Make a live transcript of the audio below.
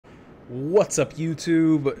What's up,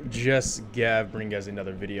 YouTube? JustGav bringing you guys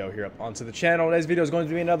another video here up onto the channel. Today's video is going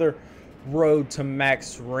to be another Road to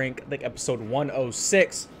Max Rank, I think episode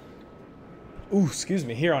 106. Ooh, excuse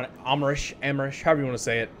me, here on Amrish, however you want to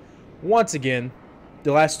say it. Once again,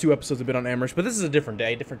 the last two episodes have been on Amrish, but this is a different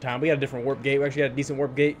day, different time. We got a different warp gate. We actually got a decent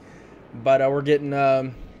warp gate, but we're getting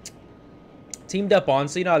teamed up on,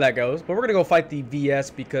 so you know how that goes. But we're going to go fight the VS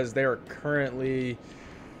because they are currently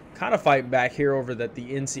kind of fighting back here over the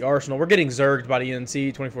NC Arsenal. We're getting zerged by the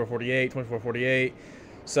NC 2448, 2448.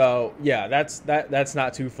 So yeah, that's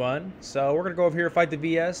not too fun. So we're gonna go over here, fight the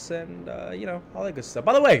VS, and you know, all that good stuff.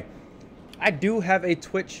 By the way, I do have a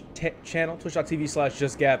Twitch channel,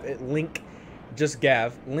 twitch.tv/JustGav. Link,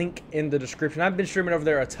 JustGav. Link in the description. I've been streaming over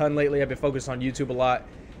there a ton lately. I've been focused on YouTube a lot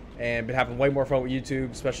and been having way more fun with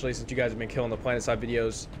YouTube, especially since you guys have been killing the Planetside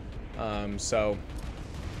videos. So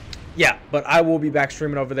yeah, but I will be back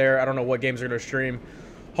streaming over there. I don't know what games are going to stream.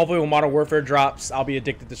 Hopefully when Modern Warfare drops, I'll be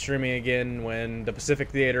addicted to streaming again when the Pacific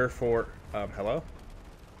Theater for... hello?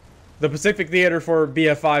 The Pacific Theater for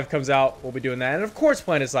BF5 comes out. We'll be doing that. And of course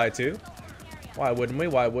Planetside too. Why wouldn't we?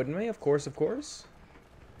 Why wouldn't we? Of course, of course.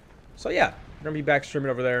 So yeah, we're going to be back streaming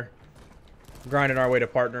over there. Grinding our way to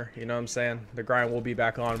partner. You know what I'm saying? The grind will be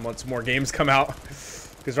back on once more games come out.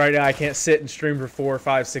 Because right now I can't sit and stream for 4,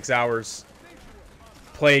 5, 6 hours.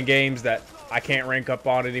 Playing games that I can't rank up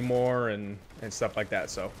on anymore and stuff like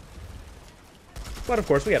that. So, but of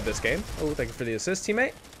course we have this game. Oh, thank you for the assist,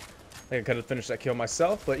 teammate. I think I could have finished that kill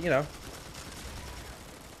myself, but you know,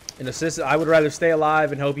 an assist, I would rather stay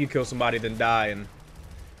alive and help you kill somebody than die and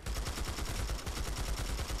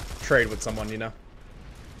trade with someone, you know.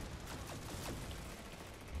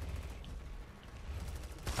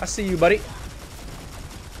 I see you, buddy.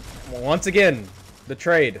 Once again, the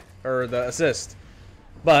trade or the assist.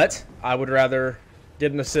 But I would rather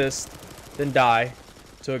get an assist than die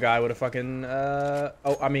to a guy with a fucking, I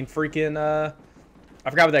forgot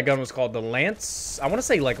what that gun was called. The Lance? I want to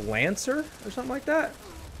say like Lancer or something like that.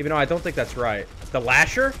 Even though I don't think that's right. The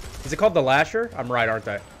Lasher? Is it called the Lasher? I'm right, aren't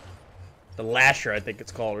I? The Lasher, I think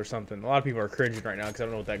it's called or something. A lot of people are cringing right now because I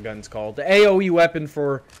don't know what that gun's called. The AoE weapon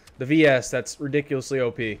for the VS that's ridiculously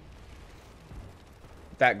OP.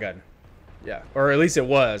 That gun. Yeah. Or at least it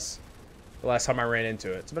was. The last time I ran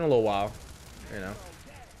into it. It's been a little while, you know.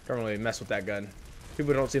 Don't really mess with that gun.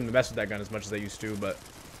 People don't seem to mess with that gun as much as they used to, but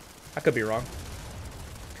I could be wrong.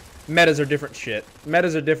 Metas are different shit.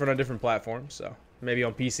 Metas are different on different platforms, so maybe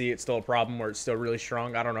on PC it's still a problem or it's still really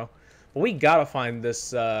strong. I don't know. But we gotta find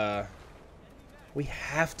this. We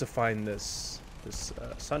have to find this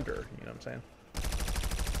Sunder. You know what I'm saying?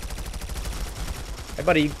 Hey,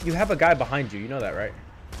 buddy, you have a guy behind you. You know that, right?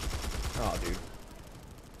 Oh, dude.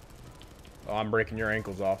 Oh, I'm breaking your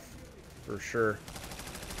ankles off. For sure.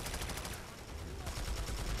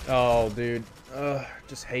 Oh, dude.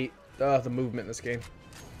 Just hate the movement in this game.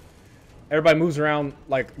 Everybody moves around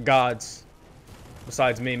like gods.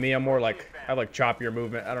 Besides me. Me, I'm more like... I have like choppier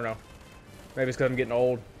movement. I don't know. Maybe it's because I'm getting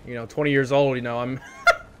old. You know, 20 years old, you know. I'm...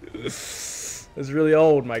 It's really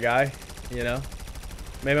old, my guy. You know?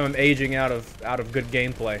 Maybe I'm aging out of good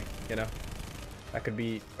gameplay. You know? That could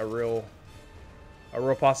be a real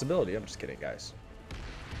possibility. I'm just kidding, guys.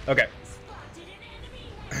 Okay.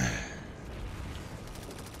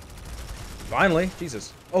 Finally.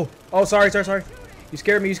 Jesus. Oh, sorry. You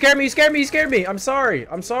scared me. I'm sorry.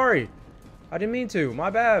 I didn't mean to. My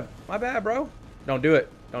bad, bro. Don't do it.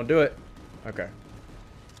 Okay. Thought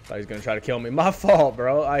he was gonna try to kill me. My fault,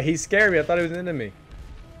 bro. He scared me. I thought he was an enemy.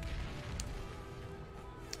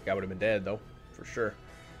 Guy would have been dead, though. For sure.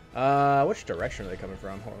 Which direction are they coming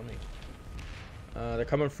from? Hold on, let me... they're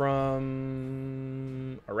coming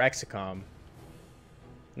from Araxicom.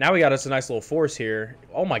 Now we got us a nice little force here.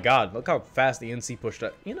 Oh my god, look how fast the NC pushed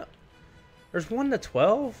up. You know, there's 1 to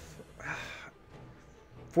 12?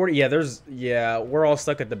 40, yeah, we're all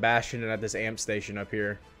stuck at the Bastion and at this amp station up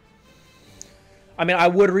here. I mean, I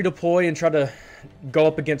would redeploy and try to go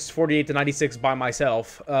up against 48 to 96 by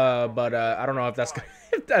myself, but I don't know if that's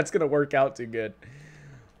gonna work out too good.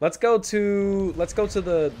 Let's go to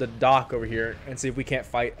the dock over here and see if we can't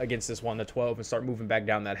fight against this 1 to 12 and start moving back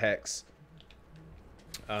down that hex.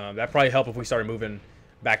 That'd probably help if we started moving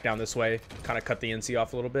back down this way, kind of cut the NC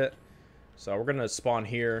off a little bit. So we're gonna spawn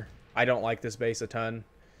here. I don't like this base a ton.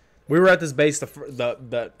 We were at this base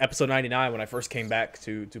the episode 99 when I first came back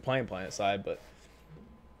to playing Planetside, but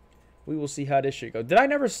we will see how this shit goes. Did I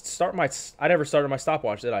never start my? I never started my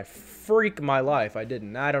stopwatch, did I? Freak my life, I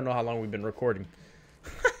didn't. I don't know how long we've been recording.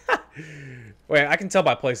 Wait, I can tell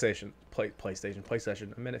by PlayStation.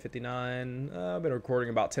 PlayStation. 1 minute 59. I've been recording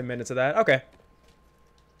about 10 minutes of that. Okay.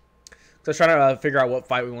 So I was trying to figure out what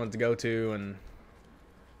fight we wanted to go to and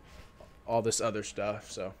all this other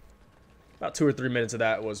stuff. So about 2 or 3 minutes of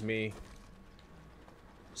that was me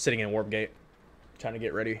sitting in Warp Gate, trying to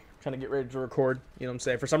get ready to record. You know what I'm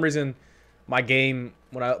saying? For some reason, my game,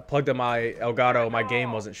 when I plugged in my Elgato, my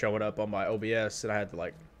game wasn't showing up on my OBS, and I had to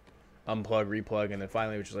like unplug, replug, and then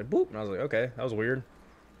finally it was just like boop, and I was like, okay, that was weird.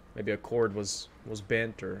 Maybe a cord was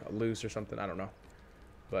bent or loose or something. I don't know.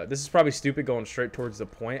 But this is probably stupid going straight towards the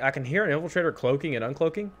point. I can hear an infiltrator cloaking and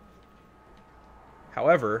uncloaking.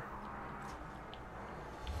 However,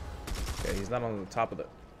 okay, he's not on the top of the...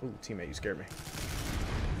 Ooh, teammate, you scared me.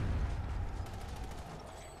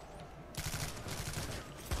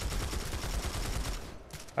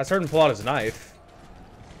 I heard him pull out his knife.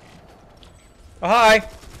 Oh, hi!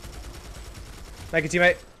 Thank you,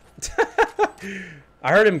 teammate.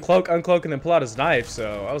 I heard him cloak, uncloak, and then pull out his knife,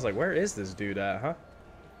 so I was like, where is this dude at, huh?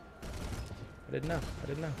 I didn't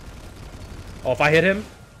know. Oh, if I hit him?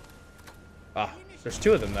 Ah, there's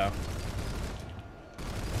 2 of them, though.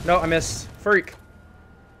 No, I missed. Freak.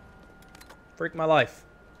 Freak my life.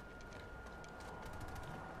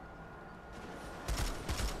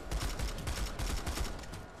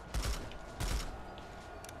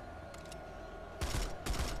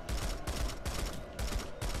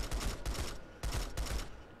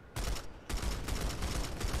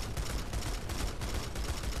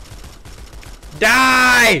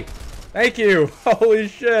 Die! Thank you. Holy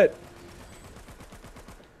shit.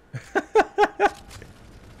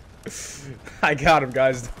 I got him,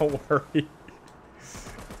 guys. Don't worry.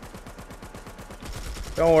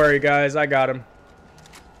 Don't worry, guys. I got him.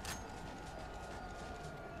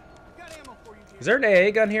 Is there an AA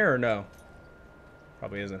gun here or no?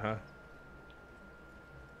 Probably isn't, huh?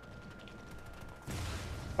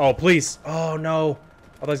 Oh, please. Oh, no.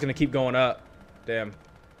 I thought he was going to keep going up. Damn.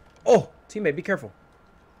 Oh, teammate, be careful.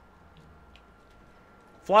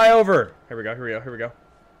 Fly over. Here we go.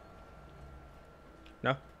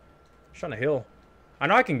 No? He's on a hill. I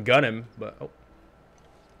know I can gun him, but... Oh.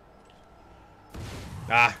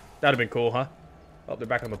 Ah, that'd have been cool, huh? Oh, they're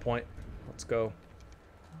back on the point. Let's go.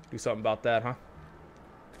 Do something about that, huh?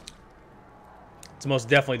 It's most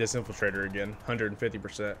definitely this infiltrator again.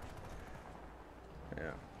 150%.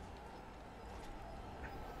 Yeah.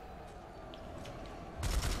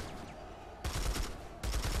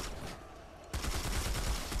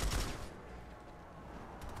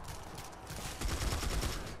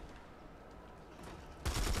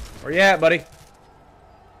 Where you at, buddy?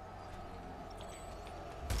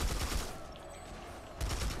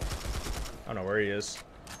 I don't know where he is.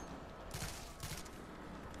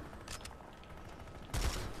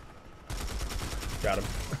 Got him.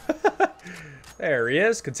 There he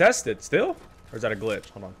is. Contested still? Or is that a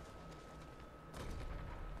glitch? Hold on.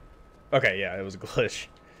 Okay, yeah, it was a glitch.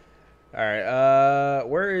 Alright,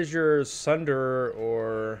 where is your Sunder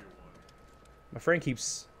or... My friend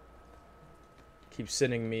keeps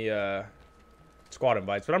sending me squad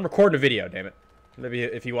invites, but I'm recording a video, damn it. Maybe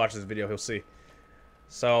if he watches this video, he'll see.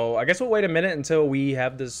 So I guess we'll wait a minute until we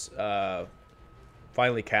have this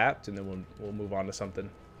finally capped, and then we'll move on to something,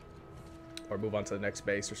 or move on to the next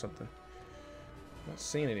base or something. Not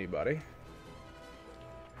seeing anybody.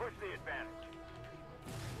 Push the advantage.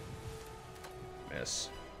 Miss.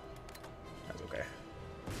 That's okay.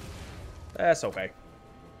 That's okay.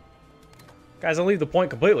 Guys, I'll leave the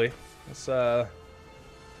point completely. Let's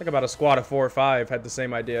think about a squad of 4 or 5 had the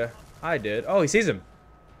same idea I did. Oh, he sees him.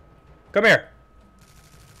 Come here.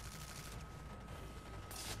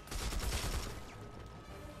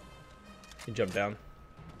 He jumped down.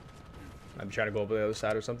 Might be trying to go over the other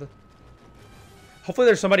side or something. Hopefully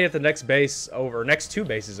there's somebody at the next base over. Next 2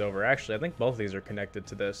 bases over, actually. I think both of these are connected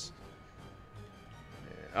to this.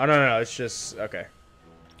 Oh, no. It's just... Okay.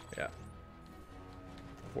 Yeah.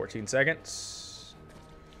 14 seconds.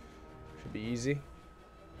 Should be easy.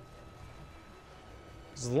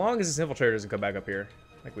 As long as this infiltrator doesn't come back up here,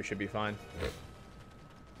 I think we should be fine.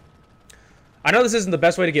 I know this isn't the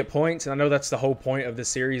best way to get points, and I know that's the whole point of this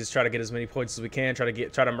series, is try to get as many points as we can, try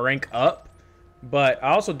to rank up. But I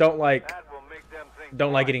also don't like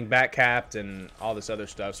getting back capped and all this other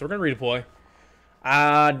stuff. So we're gonna redeploy.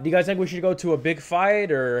 Do you guys think we should go to a big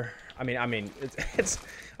fight, or I mean, it's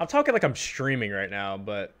I'm talking like I'm streaming right now,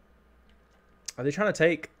 but are they trying to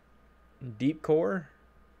take deep core?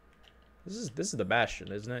 This is the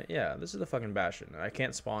Bastion, isn't it? Yeah, this is the fucking Bastion. I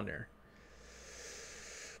can't spawn here.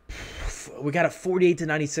 We got a 48 to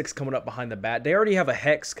 96 coming up behind the bat. They already have a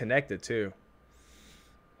hex connected too.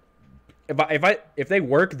 If they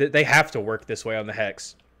work, they have to work this way on the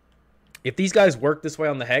hex. If these guys work this way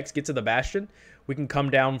on the hex, get to the Bastion, we can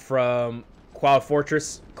come down from Quad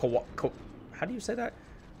Fortress. How do you say that?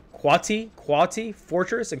 Quati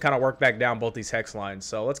Fortress, and kind of work back down both these hex lines.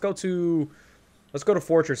 So let's go to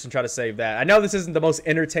Fortress and try to save that. I know this isn't the most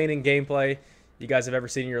entertaining gameplay you guys have ever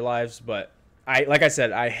seen in your lives, but like I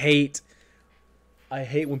said, I hate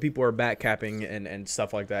when people are backcapping and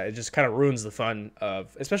stuff like that. It just kind of ruins the fun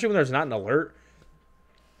of, especially when there's not an alert.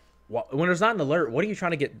 When there's not an alert, what are you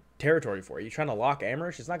trying to get territory for? Are you trying to lock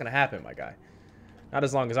Amherst? It's not going to happen, my guy. Not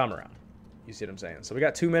as long as I'm around. You see what I'm saying? So we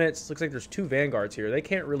got 2 minutes. Looks like there's 2 Vanguards here. They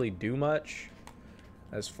can't really do much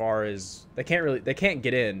as far as they can't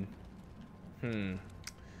get in.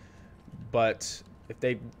 But if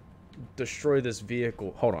they destroy this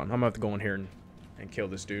vehicle, hold on. I'm gonna have to go in here and kill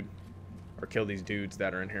this dude, or kill these dudes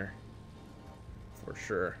that are in here for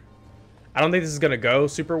sure. I don't think this is gonna go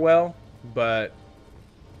super well, but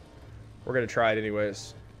we're gonna try it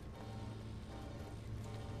anyways.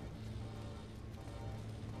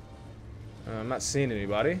 I'm not seeing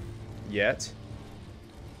anybody yet.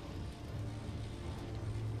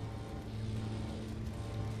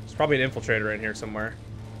 There's probably an infiltrator in here somewhere.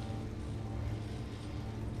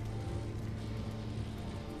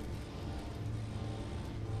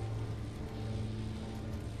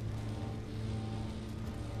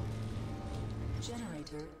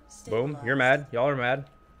 Boom, you're mad. Y'all are mad.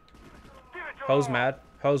 Ho's mad.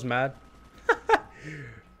 Ho's mad.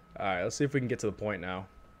 Alright, let's see if we can get to the point now.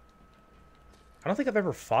 I don't think I've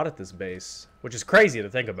ever fought at this base, which is crazy to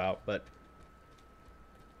think about, but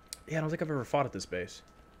yeah, I don't think I've ever fought at this base.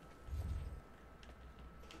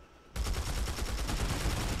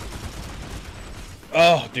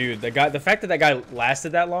 Oh, dude, the fact that that guy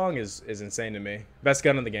lasted that long is insane to me. Best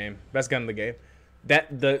gun in the game. Best gun in the game.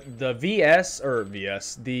 That the the NC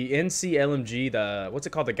LMG, the what's it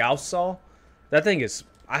called, the Gauss saw. That thing is,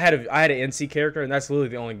 I had an NC character, and that's literally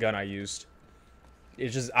the only gun I used.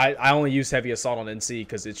 It's just I only use heavy assault on NC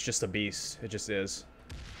because it's just a beast. It just is.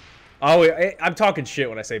 Oh, I'm talking shit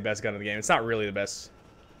when I say best gun in the game. It's not really the best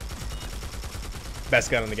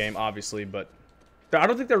gun in the game, obviously, but I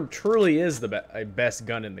don't think there truly is a best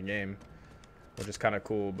gun in the game, which is kind of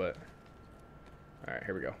cool. But all right,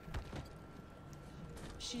 here we go.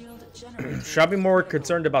 Shield generator. Should I be more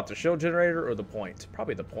concerned about the shield generator or the point?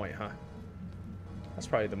 Probably the point, huh? That's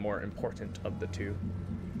probably the more important of the two.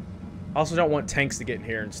 I also don't want tanks to get in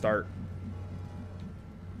here and start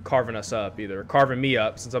carving us up either. Carving me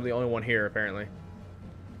up, since I'm the only one here, apparently.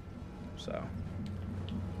 So.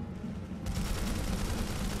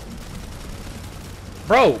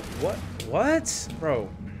 Bro, what? What? Bro.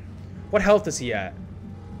 What health is he at?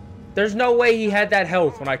 There's no way he had that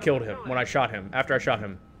health when I killed him, when I shot him, after I shot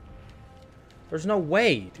him. There's no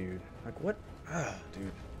way, dude. Like, what? Ah,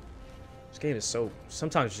 dude. This game is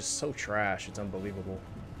sometimes just so trash. It's unbelievable.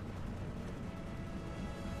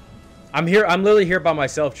 I'm literally here by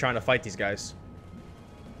myself trying to fight these guys.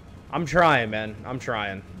 I'm trying, man. I'm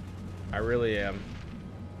trying. I really am.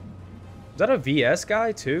 Is that a VS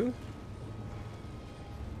guy, too?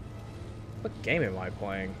 What game am I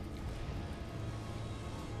playing?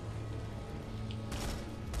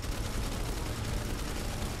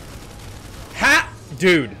 Ha!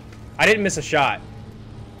 Dude, I didn't miss a shot.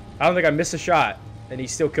 I don't think I missed a shot, and he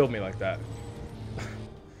still killed me like that.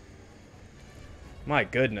 My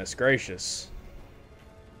goodness gracious.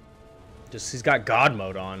 He's got God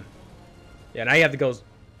mode on. Yeah, now you have to go.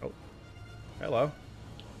 Oh, hello.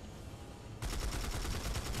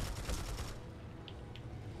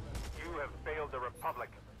 You have failed the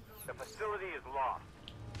Republic. The facility is lost.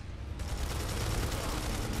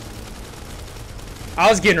 I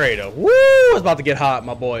was getting ready to. Woo! I was about to get hot,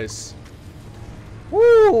 my boys.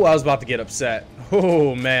 Woo! I was about to get upset.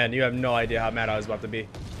 Oh, man. You have no idea how mad I was about to be.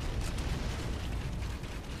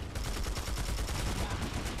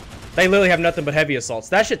 They literally have nothing but heavy assaults.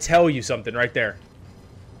 That should tell you something right there.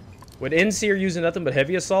 When NC are using nothing but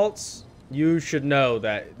heavy assaults, you should know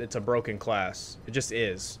that it's a broken class. It just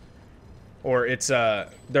is. Or it's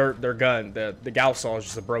their gun. The Gauss saw is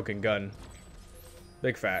just a broken gun.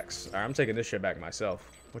 Big facts. Alright, I'm taking this shit back myself.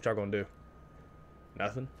 What y'all gonna do?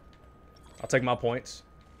 Nothing. I'll take my points.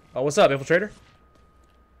 Oh, what's up, infiltrator?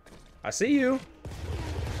 I see you.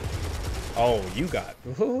 Oh, you got.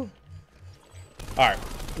 Alright.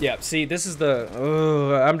 Yeah, see, this is the...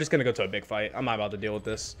 I'm just gonna go to a big fight. I'm not about to deal with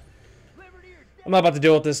this. I'm not about to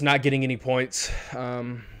deal with this not getting any points.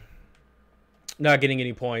 Not getting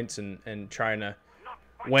any points and trying to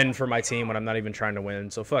win for my team when I'm not even trying to win.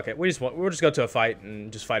 So fuck it. We'll just go to a fight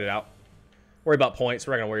and just fight it out. Worry about points.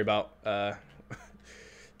 We're not gonna worry about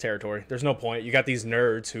territory. There's no point. You got these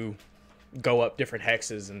nerds who go up different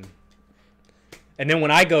hexes and And then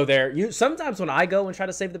when I go there, sometimes when I go and try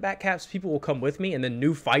to save the bat caps, people will come with me and then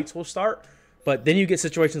new fights will start. But then you get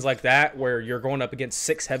situations like that where you're going up against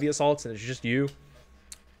 6 heavy assaults and it's just you.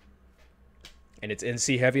 And it's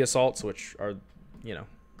NC heavy assaults, which are, you know,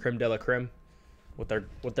 creme de la creme with their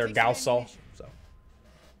Gaussol. So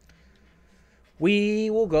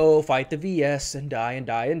we will go fight the VS and die and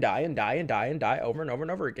die and die and die and die and die over and over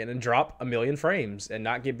and over again and drop 1,000,000 frames and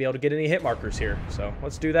not be able to get any hit markers here. So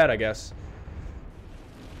let's do that, I guess.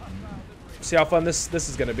 See how fun this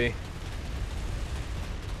is gonna be.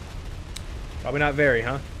 Probably not very,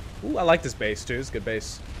 huh? Ooh, I like this base too. It's a good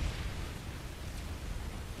base.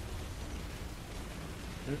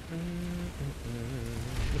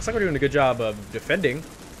 Looks like we're doing a good job of defending,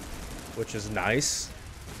 which is nice.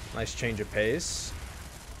 Nice change of pace.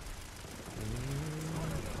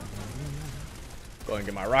 Go ahead and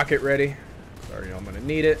get my rocket ready. I already know I'm gonna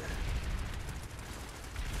need it.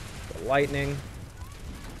 The lightning.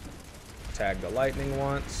 Tag the lightning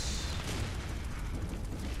once.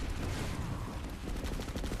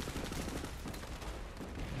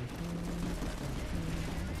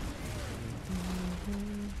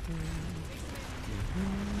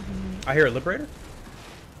 I hear a Liberator? At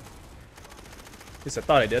least I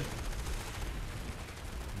thought I did.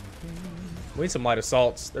 We need some light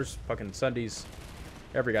assaults. There's fucking Sundays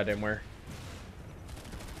every goddamn where.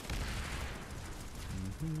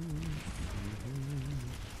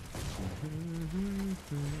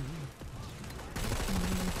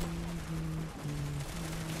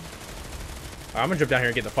 I'm gonna jump down here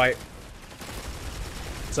and get in the fight.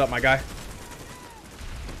 What's up, my guy?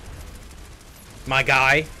 My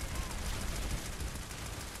guy?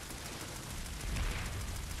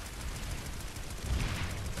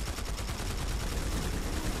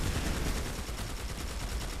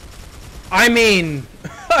 I mean,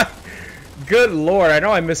 good lord, I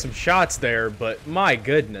know I missed some shots there, but my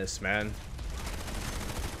goodness, man.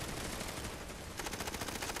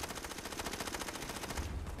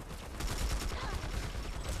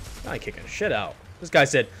 I ain't kicking shit out. This guy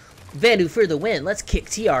said, Vandu for the win, let's kick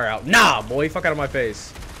TR out. Nah, boy, fuck out of my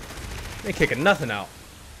face. I ain't kicking nothing out.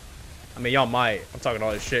 I mean, y'all might. I'm talking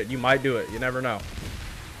all this shit. You might do it. You never know.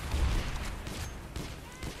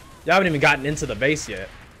 Y'all haven't even gotten into the base yet.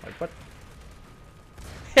 Like, what?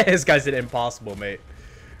 This guy said impossible, mate.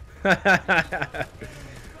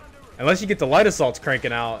 Unless you get the light assaults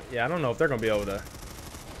cranking out. Yeah, I don't know if they're going to be able to.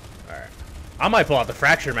 Alright. I might pull out the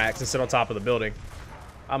fracture max and sit on top of the building.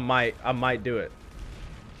 I might do it.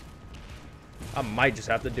 I might just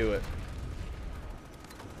have to do it.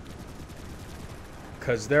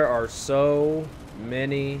 Because there are so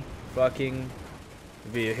many fucking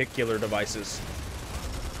vehicular devices.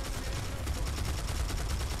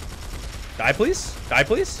 Die, please. Die,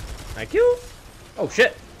 please. Thank you. Oh,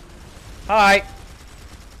 shit. Hi.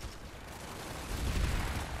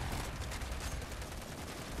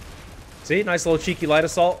 See? Nice little cheeky light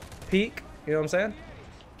assault peek. You know what I'm saying?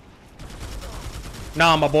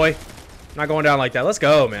 Nah, my boy. Not going down like that. Let's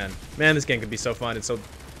go, man. Man, this game could be so fun and so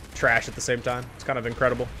trash at the same time. It's kind of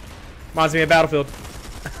incredible. Reminds me of Battlefield.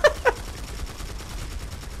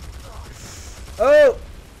 Oh!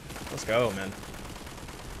 Let's go, man.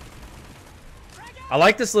 I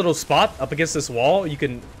like this little spot up against this wall. You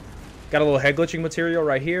can... Got a little head glitching material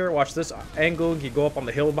right here. Watch this angle. You go up on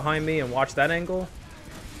the hill behind me and watch that angle.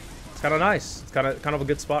 It's kind of nice. It's kind of a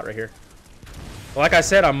good spot right here. Like I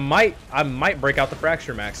said, I might break out the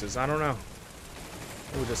fracture maxes. I don't know.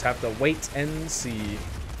 We'll just have to wait and see.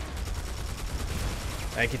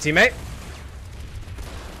 Thank you, teammate,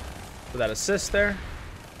 for that assist there.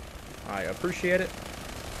 I appreciate it.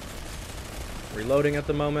 Reloading at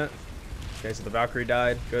the moment. Okay, so the Valkyrie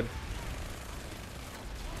died. Good.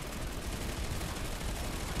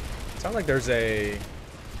 Sounds like there's a...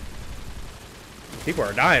 People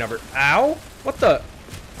are dying over... Ow! What the...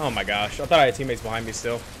 Oh my gosh, I thought I had teammates behind me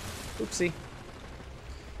still. Oopsie.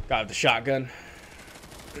 Got the shotgun.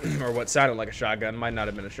 Or what sounded like a shotgun. Might not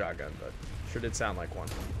have been a shotgun, but sure did sound like one.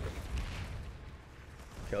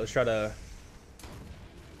 Okay, let's try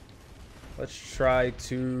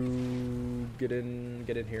to get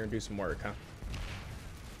in here and do some work, huh?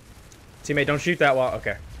 Teammate, don't shoot that while...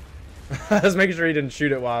 Okay. I was making sure he didn't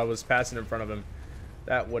shoot it while I was passing in front of him.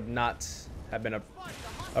 That would not have been a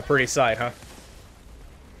pretty sight, huh?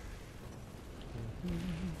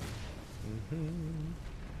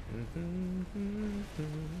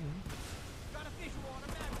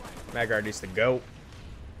 Magard needs to go.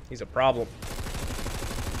 He's a problem.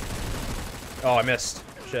 Oh, I missed.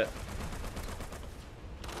 Shit.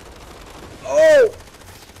 Oh!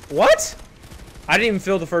 What? I didn't even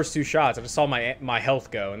feel the first 2 shots. I just saw my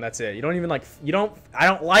health go, and that's it. You don't even like. I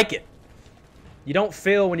don't like it. You don't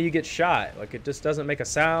feel when you get shot. Like, it just doesn't make a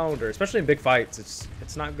sound, or especially in big fights.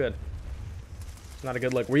 It's not good. It's not a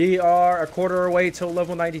good look. We are a quarter away till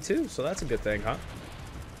level 92, so that's a good thing, huh?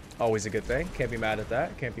 Always a good thing. Can't be mad at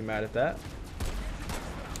that. Can't be mad at that.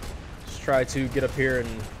 Just try to get up here and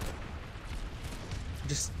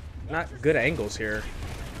just not good angles here.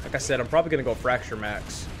 Like I said, I'm probably gonna go fracture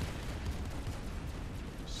max.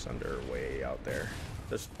 Sunder way out there.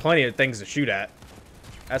 There's plenty of things to shoot at.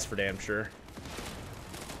 That's for damn sure.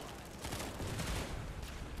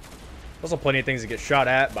 Also plenty of things to get shot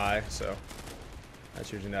at by, so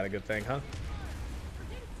that's usually not a good thing, huh?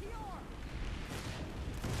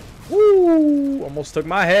 Woo! Almost took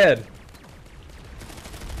my head.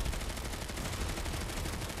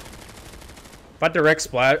 If I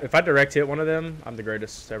direct hit one of them, I'm the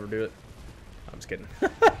greatest to ever do it. I'm just kidding. There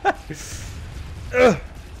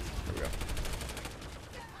we go.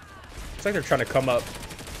 Looks like they're trying to come up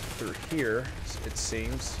through here, it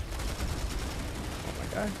seems. Oh my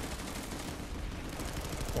god.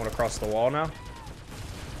 Going across the wall now.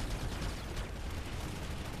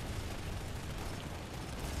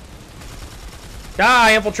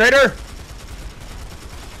 Die, infiltrator!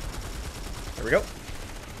 There we go.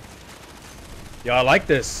 Yo, I like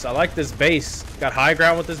this. I like this base. Got high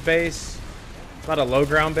ground with this base. Not a low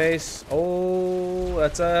ground base. Oh,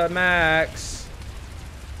 that's a max.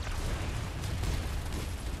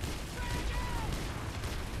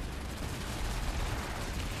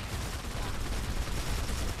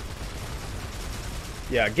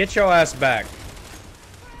 Yeah, get your ass back.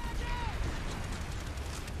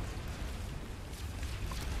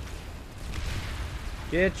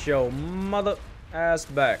 Get your mother ass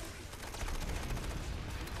back.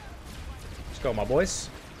 Let's go, my boys.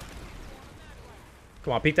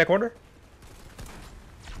 Come on, peek that corner.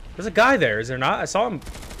 There's a guy there, is there not? I saw him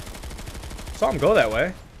go that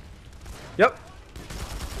way. Yep.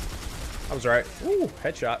 I was right. Ooh,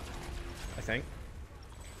 headshot. I think.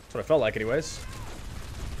 That's what it felt like anyways.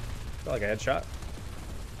 Felt like a headshot.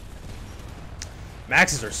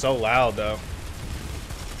 Maxes are so loud though.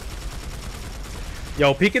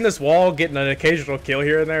 Yo, peeking this wall, getting an occasional kill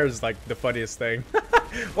here and there is like the funniest thing.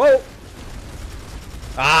 Whoa!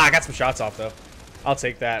 Ah, I got some shots off though. I'll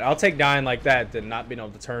take that. I'll take dying like that than not being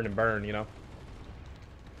able to turn and burn, you know?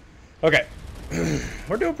 Okay.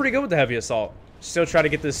 We're doing pretty good with the heavy assault. Still try to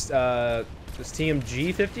get this this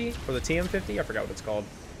TMG 50 or the TM 50. I forgot what it's called.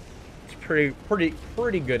 It's pretty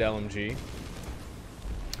good LMG.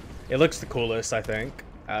 It looks the coolest, I think,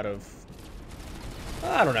 out of...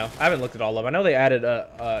 I don't know. I haven't looked at all of them. I know they added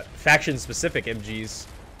faction-specific MGs.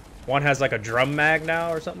 One has like a drum mag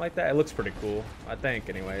now or something like that. It looks pretty cool, I think,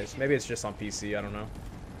 anyways. Maybe it's just on PC. I don't know.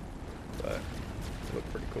 But it looks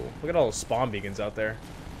pretty cool. Look at all those spawn beacons out there.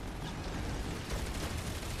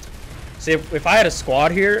 See, if I had a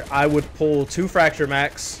squad here, I would pull 2 fracture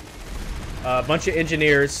max, a bunch of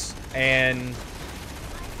engineers, and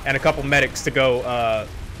a couple medics to go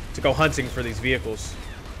hunting for these vehicles.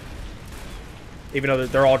 Even though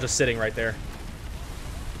they're all just sitting right there.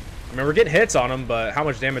 I mean, we're getting hits on them, but how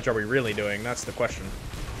much damage are we really doing? That's the question.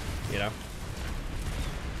 You know?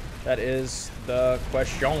 That is the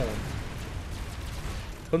question.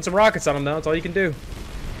 Putting some rockets on them, though. That's all you can do.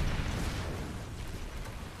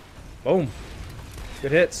 Boom.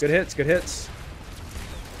 Good hits, good hits, good hits.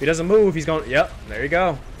 If he doesn't move, he's going... Yep, there you go.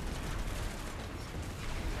 I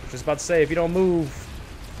was just about to say, if you don't move,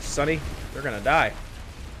 Sonny, you're going to die.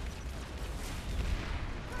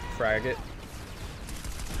 Frag it.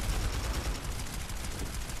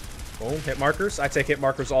 Boom, hit markers. I take hit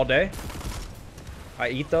markers all day. I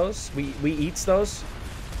eat those. We eats those.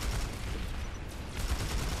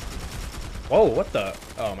 Whoa, what the?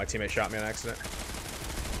 Oh, my teammate shot me on accident.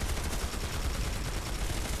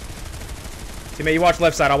 Teammate, you watch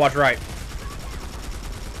left side, I'll watch right.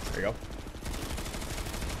 There you go.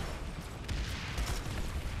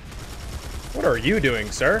 What are you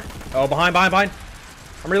doing, sir? Oh, behind.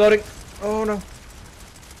 I'm reloading. Oh, no.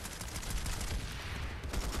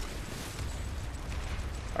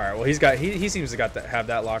 Alright, well, he seems to have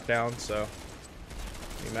that locked down, so.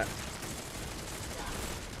 There's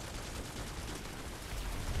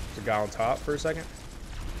a guy on top for a second.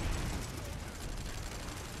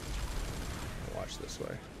 I'll watch this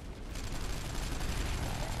way.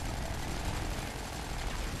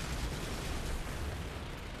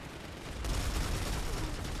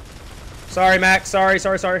 Sorry, Max. Sorry.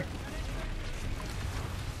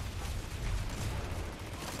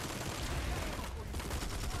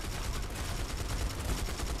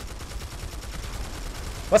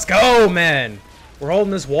 Let's go, man. We're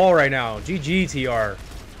holding this wall right now. GG, TR.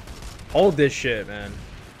 Hold this shit, man.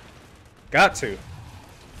 Got to.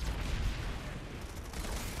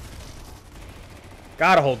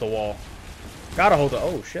 Gotta hold the wall. Gotta hold the...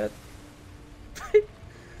 Oh, shit.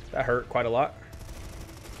 That hurt quite a lot.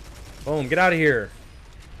 Boom, get out of here.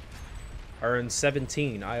 Earn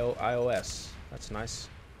 17 iOS. That's nice.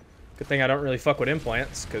 Good thing I don't really fuck with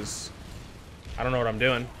implants, because I don't know what I'm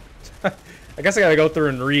doing. I guess I gotta go through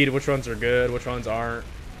and read which ones are good, which ones aren't,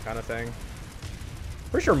 kind of thing.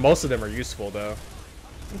 Pretty sure most of them are useful, though.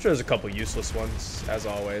 I'm sure there's a couple useless ones, as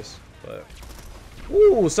always. But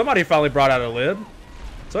ooh, somebody finally brought out a lib.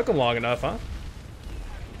 Took them long enough, huh?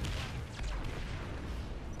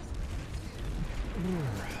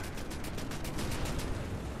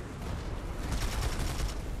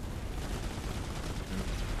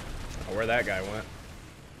 Oh, where that guy went.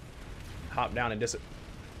 Hop down and teammates.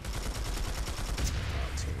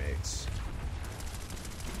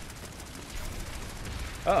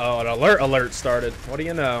 Uh-oh, an alert started. What do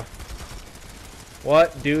you know?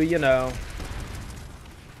 What do you know?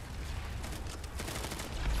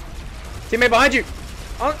 Teammate behind you!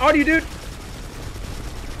 On you, dude!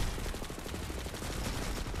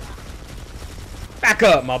 Back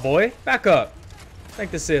up, my boy. Back up. I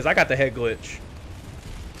think this is. I got the head glitch.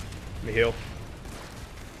 Let me heal.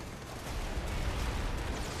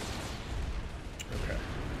 Okay.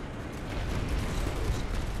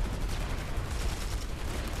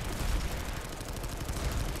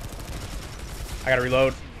 I gotta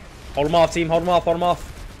reload. Hold him off, team. Hold him off. Hold him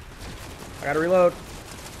off. I gotta reload.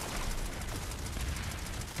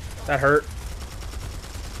 That hurt.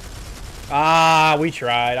 Ah, we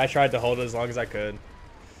tried. I tried to hold it as long as I could.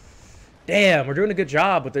 Damn, we're doing a good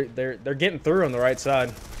job, but they're getting through on the right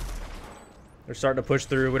side. They're starting to push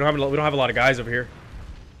through. We don't have a lot of guys over here.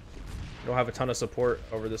 We don't have a ton of support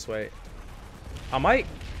over this way. I might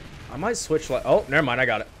switch light. Oh, never mind. I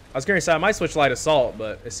got it. I was going to say I might switch light assault,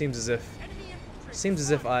 but it seems as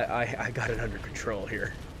if I got it under control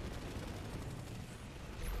here.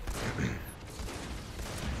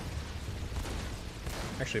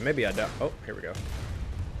 Actually, maybe I don't. Oh, here we go.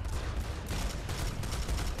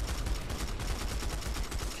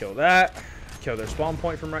 Kill that. Kill their spawn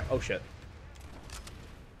point from right. Oh, shit.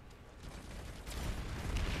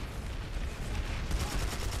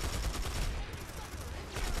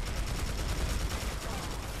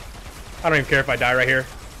 I don't even care if I die right here.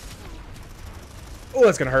 Oh,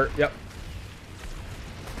 that's gonna hurt. Yep.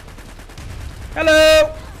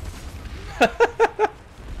 Hello!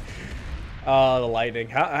 The lightning.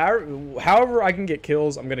 However I can get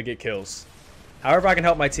kills, I'm gonna get kills. However I can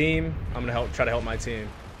help my team, I'm gonna try to help my team.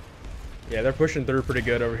 Yeah, they're pushing through pretty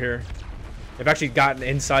good over here. They've actually gotten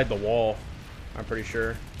inside the wall, I'm pretty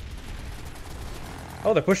sure.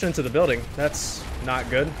 Oh, they're pushing into the building. That's not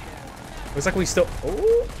good. Looks like we still...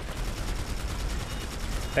 Oh!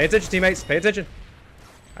 Pay attention, teammates. Pay attention.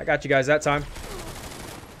 I got you guys that time.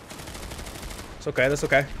 It's okay. That's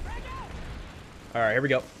okay. All right, here we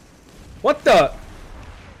go. What the?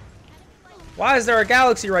 Why is there a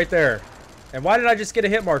galaxy right there? And why did I just get a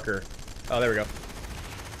hit marker? Oh, there we go.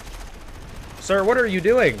 Sir, what are you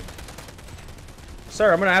doing?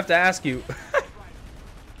 Sir, I'm going to have to ask you.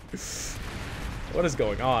 What is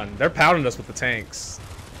going on? They're pounding us with the tanks.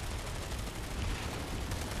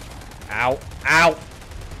 Ow. Ow.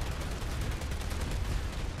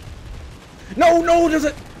 No, no, there's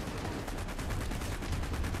a...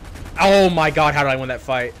 Oh my god, how did I win that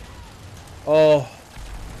fight? Oh.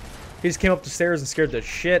 He just came up the stairs and scared the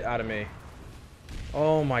shit out of me.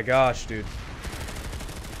 Oh my gosh, dude.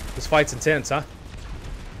 This fight's intense, huh?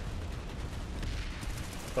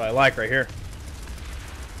 That's what I like right here.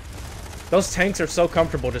 Those tanks are so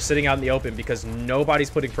comfortable just sitting out in the open because nobody's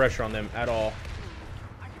putting pressure on them at all.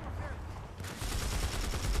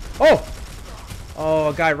 Oh!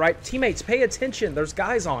 Oh, guy, right? Teammates, pay attention. There's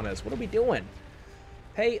guys on us. What are we doing?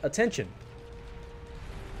 Pay attention.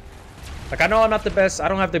 Like, I know I'm not the best. I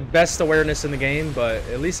don't have the best awareness in the game, but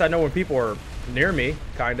at least I know when people are near me,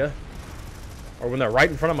 kinda. Or when they're right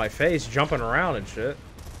in front of my face, jumping around and shit.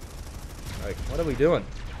 Like, what are we doing?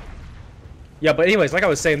 Yeah, but anyways, like I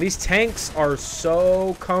was saying, these tanks are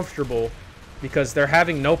so comfortable because they're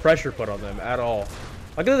having no pressure put on them at all.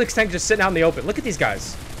 Like, look at this tank just sitting out in the open. Look at these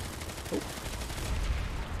guys. Oh.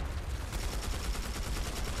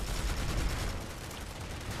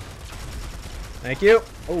 Thank you.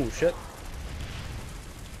 Oh, shit.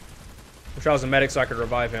 Wish I was a medic so I could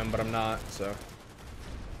revive him, but I'm not, so.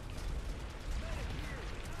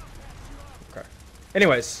 Okay.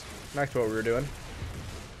 Anyways, back to what we were doing.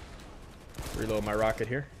 Reload my rocket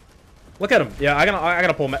here. Look at him. Yeah, I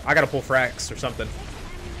gotta pull fracs or something.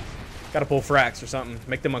 Gotta pull fracs or something.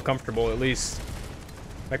 Make them uncomfortable at least.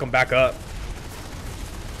 Make them back up.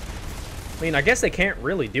 I mean, I guess they can't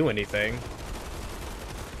really do anything.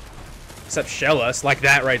 Except shell us like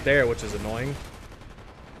that right there, which is annoying.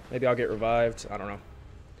 Maybe I'll get revived. I don't know.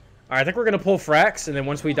 Alright, I think we're gonna pull fracs, and then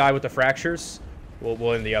once we die with the fractures,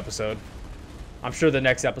 we'll end the episode. I'm sure the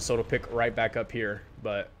next episode will pick right back up here,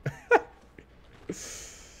 but...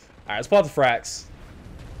 Alright, let's pull out the fracs.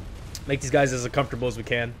 Make these guys as comfortable as we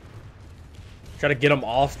can. Try to get them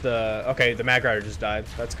off the... Okay, the Mag Rider just died.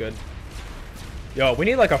 That's good. Yo, we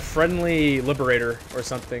need like a friendly Liberator or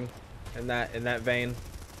something in that vein.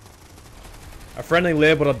 A friendly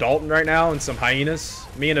Lib with a Dalton right now and some Hyenas.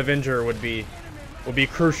 Me and Avenger would be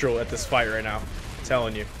crucial at this fight right now. I'm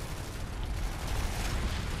telling you.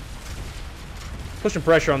 Pushing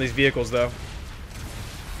pressure on these vehicles though.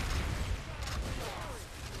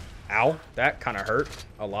 Ow, that kind of hurt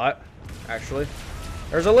a lot, actually.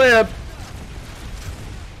 There's a Lib.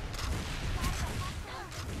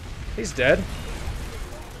 He's dead.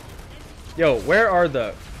 Yo, where are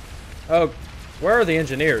the... Oh, where are the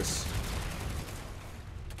engineers?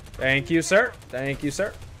 Thank you, sir. Thank you,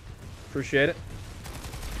 sir. Appreciate it.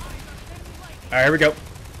 Alright, here we go. You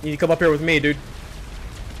need to come up here with me, dude.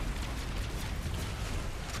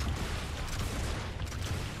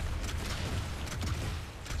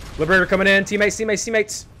 Liberator coming in. Teammates, teammates,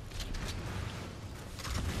 teammates.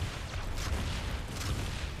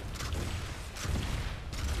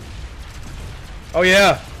 Oh,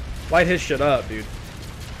 yeah. Light his shit up, dude.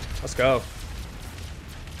 Let's go.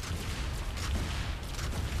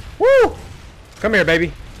 Woo! Come here,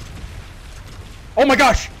 baby. Oh, my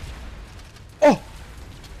gosh. Oh.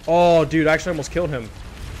 Oh, dude. I actually almost killed him.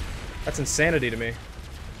 That's insanity to me.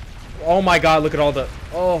 Oh, my God. Look at all the...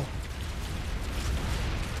 Oh.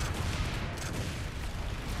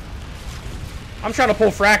 I'm trying to pull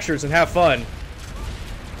fractures and have fun.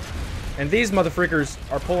 And these motherfreakers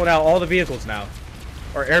are pulling out all the vehicles now.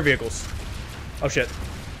 Or air vehicles. Oh, shit.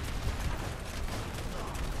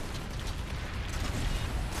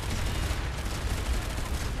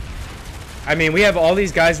 I mean, we have all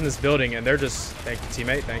these guys in this building, and they're just... Thank you,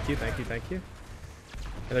 teammate. Thank you, thank you, thank you.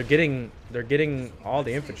 And they're getting all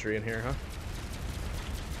the infantry in here, huh?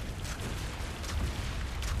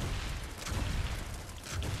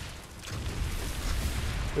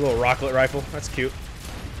 A little rocket rifle. That's cute.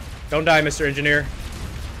 Don't die, Mr. Engineer.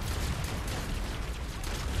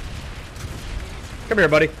 Come here,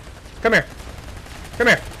 buddy. Come here. Come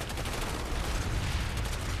here.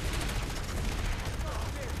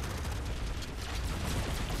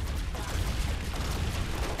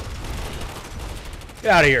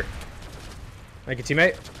 Get out of here. Thank you,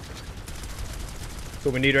 teammate. That's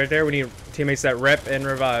what we need right there. We need teammates that rep and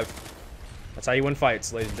revive. That's how you win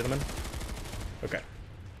fights, ladies and gentlemen. Okay.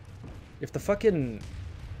 If the fucking...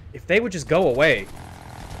 If they would just go away,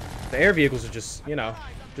 the air vehicles would just, you know,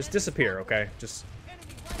 just disappear, okay? Just...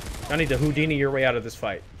 I need to Houdini your way out of this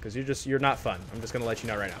fight, because you're not fun. I'm just gonna let you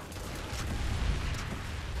know right now.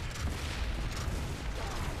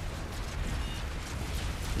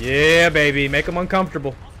 Yeah, baby. Make them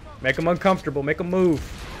uncomfortable. Make them uncomfortable. Make them move.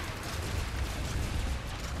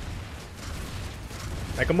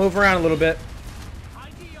 Make them move around a little bit.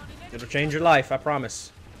 It'll change your life, I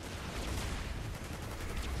promise.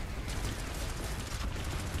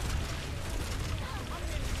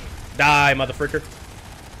 Die, motherfreaker.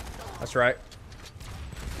 That's right.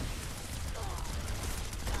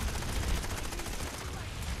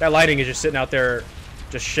 That lighting is just sitting out there,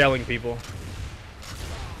 just shelling people.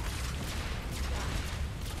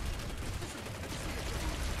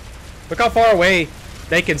 Look how far away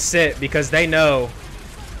they can sit because they know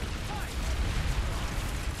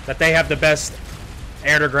that they have the best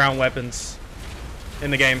air-to-ground weapons in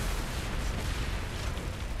the game.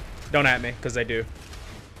 Don't at me, because they do.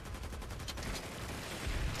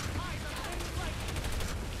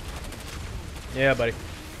 Yeah, buddy.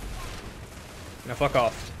 Now fuck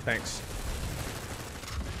off. Thanks.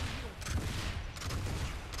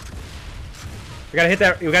 We gotta hit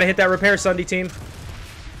that. We gotta hit that repair Sunday team.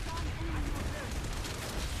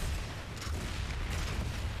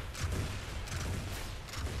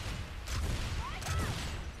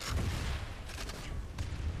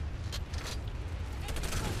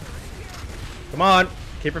 Come on,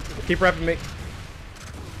 keep repping me.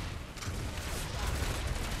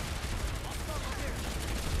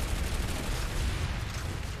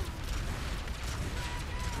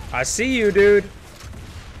 I see you, dude.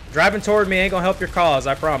 Driving toward me ain't gonna help your cause,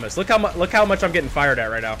 I promise. Look how much I'm getting fired at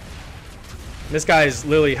right now. This guy is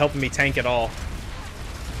literally helping me tank it all.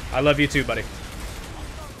 I love you too, buddy.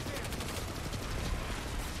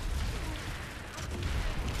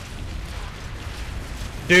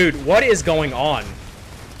 Dude, what is going on?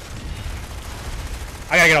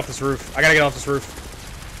 I gotta get off this roof. I gotta get off this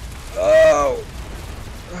roof. Oh!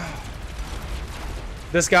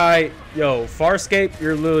 This guy, yo, Farscape,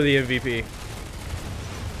 you're literally the MVP.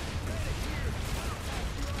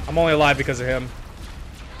 I'm only alive because of him.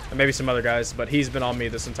 And maybe some other guys, but he's been on me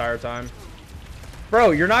this entire time.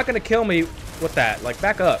 Bro, you're not gonna kill me with that. Like,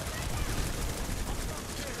 back up.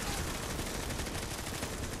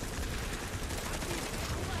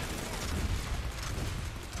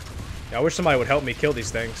 Yeah, I wish somebody would help me kill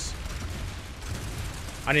these things.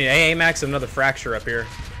 I need an AA max and another fracture up here.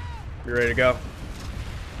 You ready to go?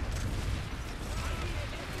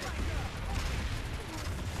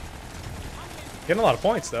 Getting a lot of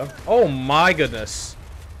points, though. Oh, my goodness.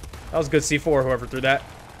 That was good C4, whoever threw that.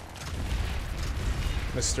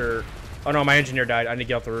 Mr. Oh, no, my engineer died. I need to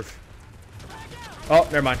get off the roof. Oh,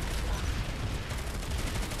 never mind.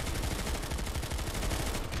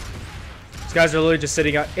 These guys are literally just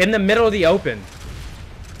sitting out in the middle of the open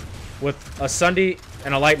with a Sunday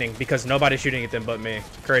and a lightning because nobody's shooting at them but me.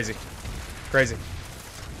 Crazy. Crazy.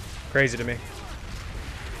 Crazy to me.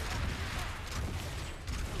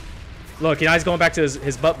 Look, he's going back to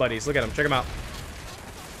his butt buddies. Look at him. Check him out.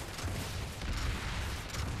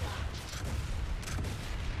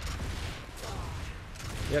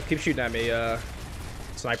 Yep, keep shooting at me,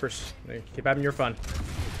 snipers. Keep having your fun.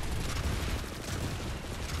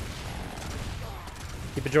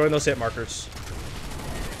 Keep enjoying those hit markers.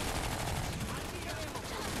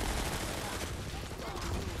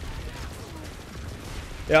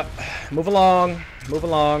 Yep, move along. Move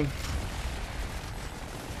along.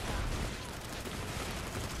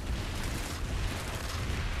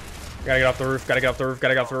 Gotta get off the roof, gotta get off the roof,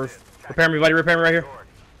 gotta get off the roof. Repair me, buddy, repair me right here.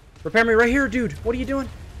 Repair me right here, dude. What are you doing?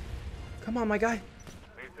 Come on, my guy.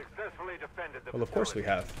 Well, of course we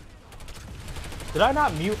have. Did I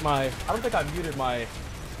not mute my... I don't think I muted my...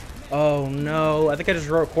 Oh, no. I think I just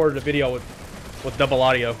recorded a video with double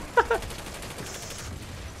audio.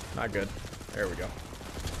 Not good. There we go.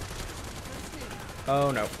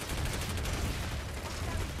 Oh, no.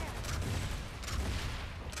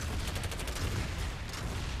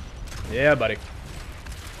 Yeah, buddy.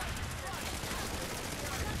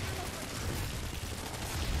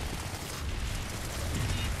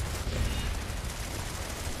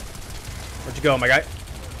 Where'd you go, my guy?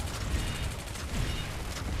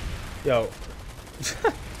 Yo.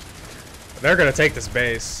 They're gonna take this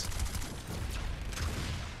base.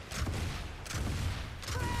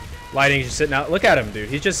 Lightning's just sitting out. Look at him, dude.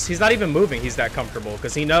 He's not even moving. He's that comfortable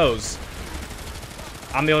because he knows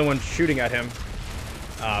I'm the only one shooting at him.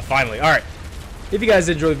 Finally. All right. If you guys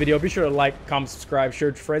enjoyed the video, be sure to like, comment, subscribe, share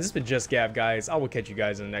with your friends. It's been JustGav, guys. I will catch you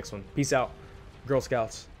guys in the next one. Peace out, Girl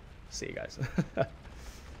Scouts. See you guys.